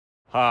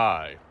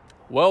Hi,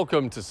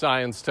 welcome to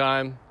Science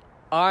Time.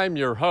 I'm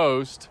your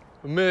host,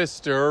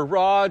 Mr.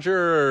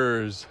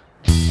 Rogers.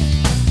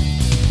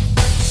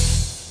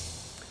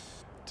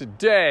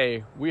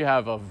 Today, we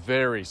have a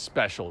very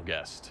special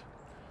guest,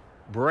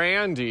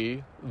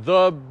 Brandi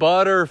the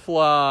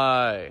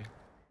butterfly.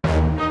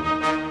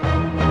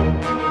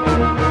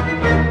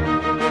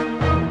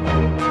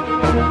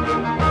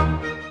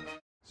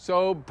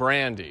 So,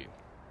 Brandi,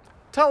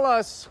 tell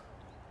us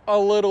a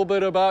little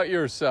bit about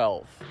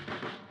yourself.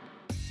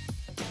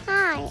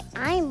 Hi,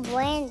 I'm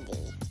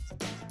Brandi.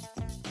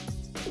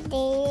 Do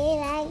you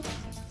like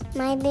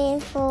my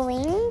beautiful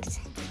wings?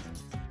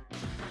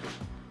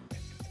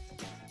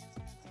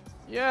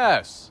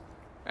 Yes,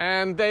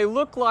 and they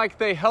look like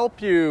they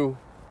help you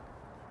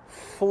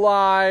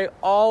fly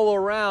all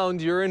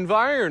around your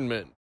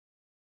environment.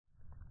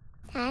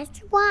 That's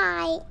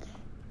why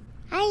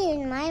I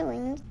use my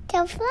wings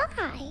to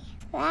fly.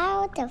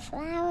 Flower to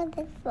flower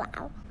to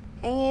flower.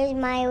 I use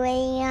my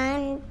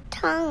long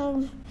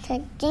tongue to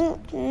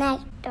drink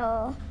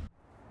nectar.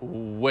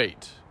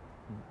 Wait,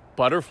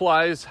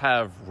 butterflies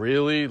have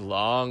really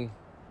long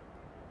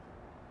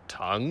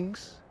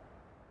tongues?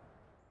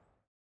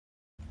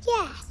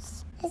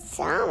 Yes, it's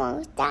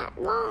almost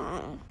that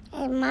long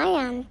in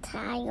my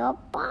entire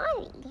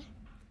body.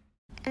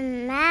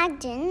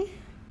 Imagine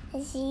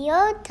it's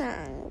your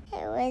tongue.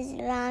 It was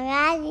long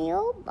as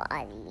your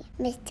body,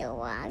 Mr.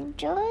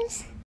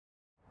 Rogers.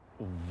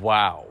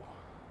 Wow.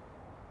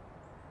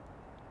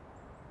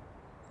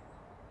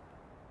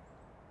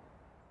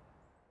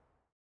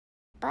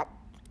 But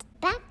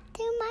back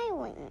to my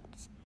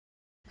wings.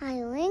 My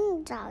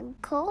wings are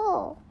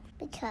cool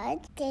because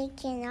they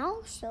can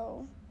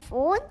also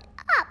fold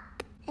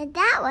up. And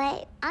that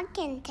way I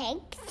can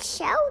take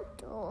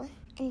shelter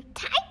in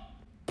tight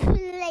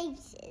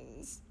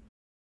places.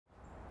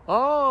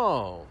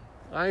 Oh,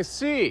 I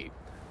see.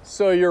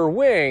 So your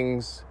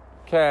wings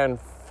can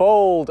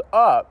fold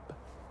up,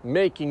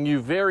 making you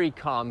very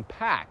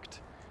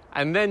compact,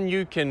 and then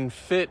you can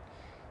fit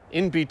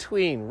in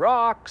between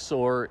rocks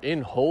or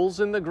in holes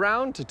in the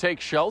ground to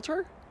take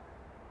shelter?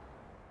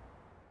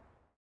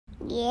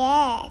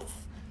 Yes,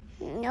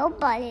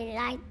 nobody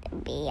likes to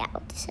be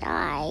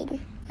outside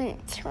when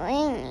it's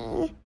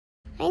raining.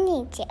 I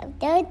need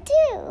shelter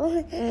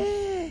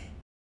too.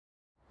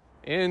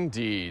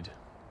 Indeed.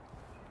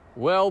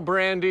 Well,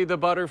 Brandi the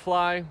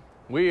butterfly,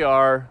 we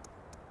are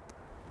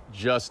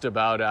just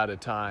about out of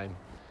time.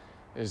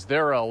 Is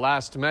there a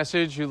last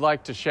message you'd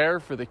like to share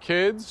for the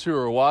kids who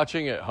are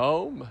watching at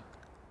home?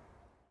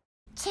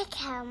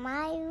 Check out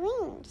my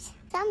wings.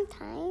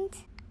 Sometimes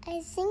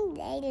I think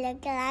they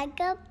look like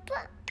a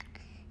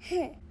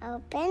book.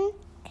 Open,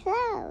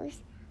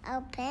 close,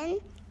 open,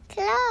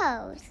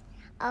 close,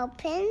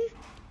 open,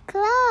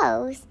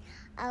 close,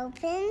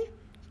 open,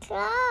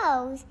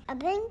 close,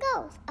 open,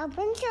 close,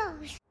 open,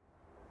 close.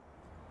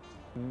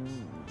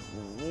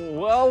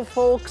 Well,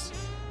 folks,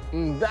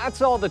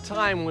 that's all the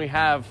time we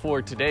have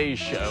for today's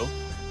show.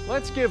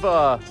 Let's give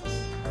a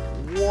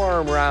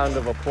warm round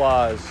of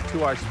applause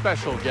to our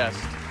special guest,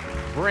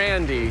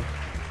 Brandi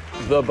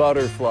the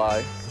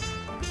butterfly.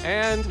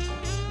 And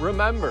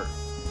remember,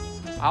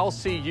 I'll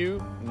see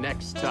you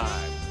next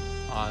time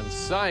on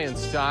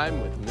Science Time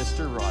with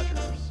Mr.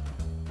 Rogers.